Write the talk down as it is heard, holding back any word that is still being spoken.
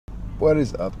What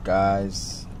is up,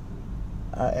 guys?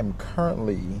 I am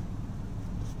currently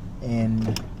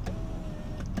in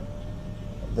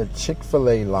the Chick Fil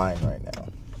A line right now.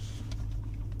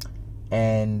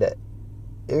 And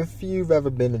if you've ever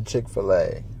been to Chick Fil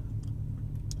A,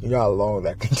 you know how long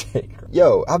that can take.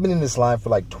 Yo, I've been in this line for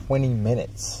like 20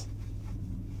 minutes.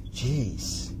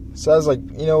 Jeez. So I was like,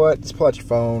 you know what? Just pull out your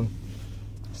phone,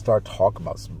 start talking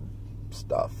about some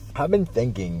stuff. I've been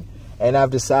thinking, and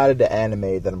I've decided the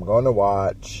anime that I'm going to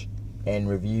watch and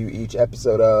review each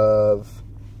episode of.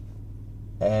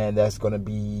 And that's going to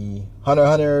be Hunter x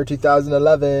Hunter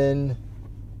 2011.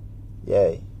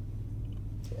 Yay.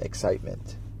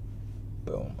 Excitement.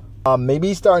 Boom.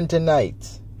 Maybe starting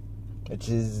tonight, which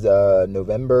is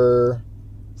November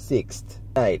 6th.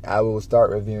 Tonight, I will start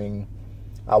reviewing.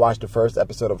 I'll watch the first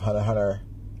episode of Hunter x Hunter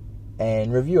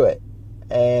and review it.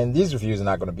 And these reviews are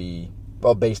not going to be,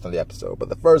 well, based on the episode, but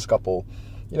the first couple,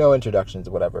 you know, introductions,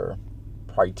 whatever,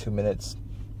 probably 2 minutes,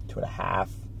 2.5.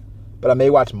 But I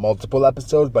may watch multiple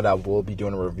episodes, but I will be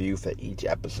doing a review for each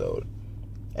episode.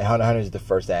 And Hunter x Hunter is the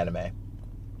first anime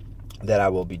that I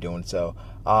will be doing. So,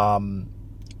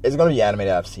 it's going to be anime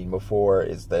that I've seen before.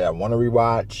 It's that I want to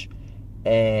rewatch.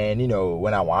 And, you know,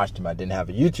 when I watched them, I didn't have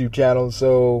a YouTube channel.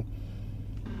 So,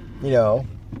 you know,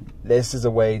 this is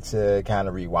a way to kind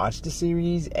of rewatch the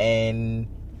series and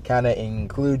kind of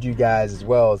include you guys as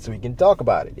well so we can talk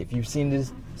about it if you've seen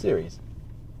this series.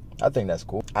 I think that's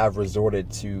cool. I've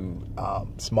resorted to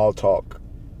small talk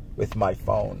with my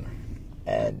phone,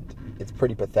 and it's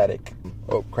pretty pathetic.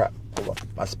 Oh, crap. Hold on.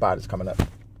 My spot is coming up.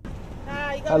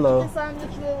 Hello.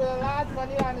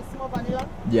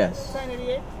 Yes.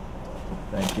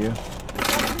 Thank you.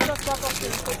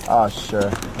 Oh, sure.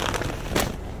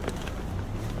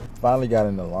 Finally got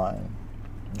in the line.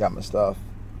 Got my stuff.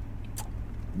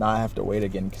 Now I have to wait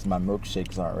again because my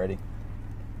milkshakes aren't ready.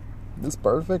 Is this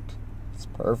perfect? It's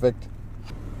perfect.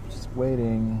 Just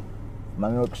waiting. My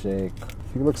milkshake.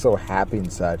 You look so happy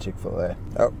inside Chick Fil A.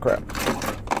 Oh, crap.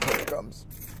 Here it comes.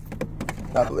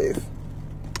 I believe.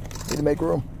 Need to make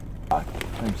room.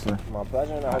 Thank you, sir. My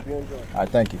pleasure, and I hope you enjoy. Alright,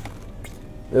 thank you.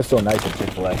 They're so nice at Chick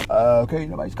Fil A. Okay,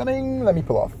 nobody's coming. Let me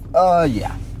pull off.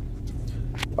 Yeah.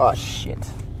 Oh, shit.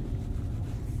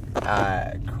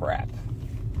 Crap.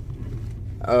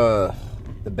 The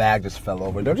bag just fell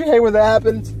over. Don't you hate when that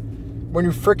happens? When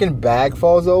your freaking bag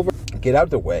falls over? Get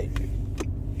out the way,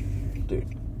 dude.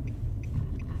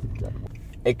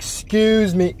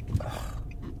 Excuse me. Ugh,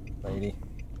 lady.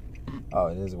 Oh,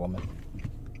 it is a woman.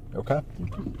 Okay.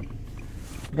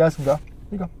 You guys can go.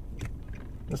 You go.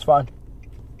 It's fine.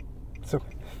 It's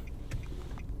okay.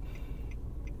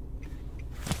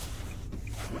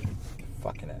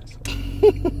 Fucking asshole.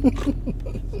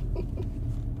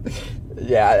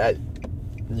 Yeah,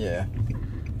 yeah.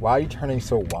 Why are you turning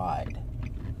so wide?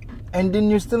 And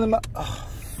then you're still in my... Oh,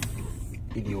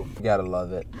 idiot. You gotta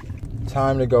love it.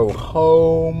 Time to go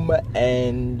home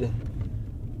and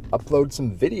upload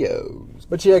some videos.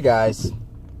 But yeah, guys.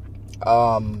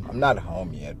 I'm not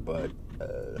home yet, but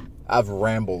I've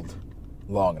rambled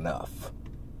long enough.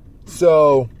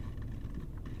 So,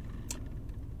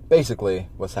 basically,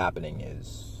 what's happening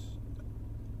is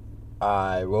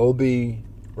I will be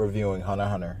reviewing Hunter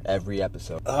x Hunter every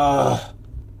episode.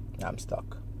 I'm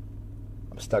stuck.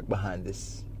 I'm stuck behind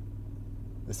this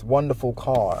wonderful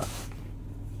car.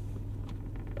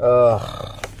 So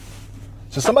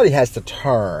somebody has to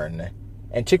turn,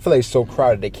 and Chick Fil A is so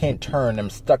crowded they can't turn. I'm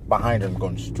stuck behind her and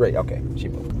going straight. Okay, she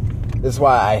moved. This is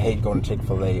why I hate going to Chick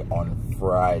Fil A on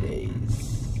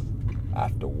Fridays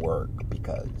after work,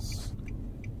 because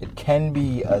it can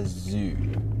be a zoo.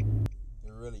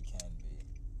 It really can be.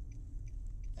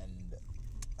 And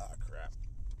oh crap.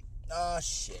 Oh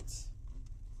shit.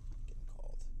 Getting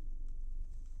cold.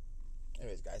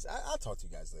 Anyways, guys, I'll talk to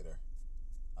you guys later.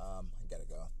 I gotta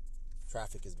go.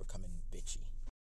 Traffic is becoming bitchy.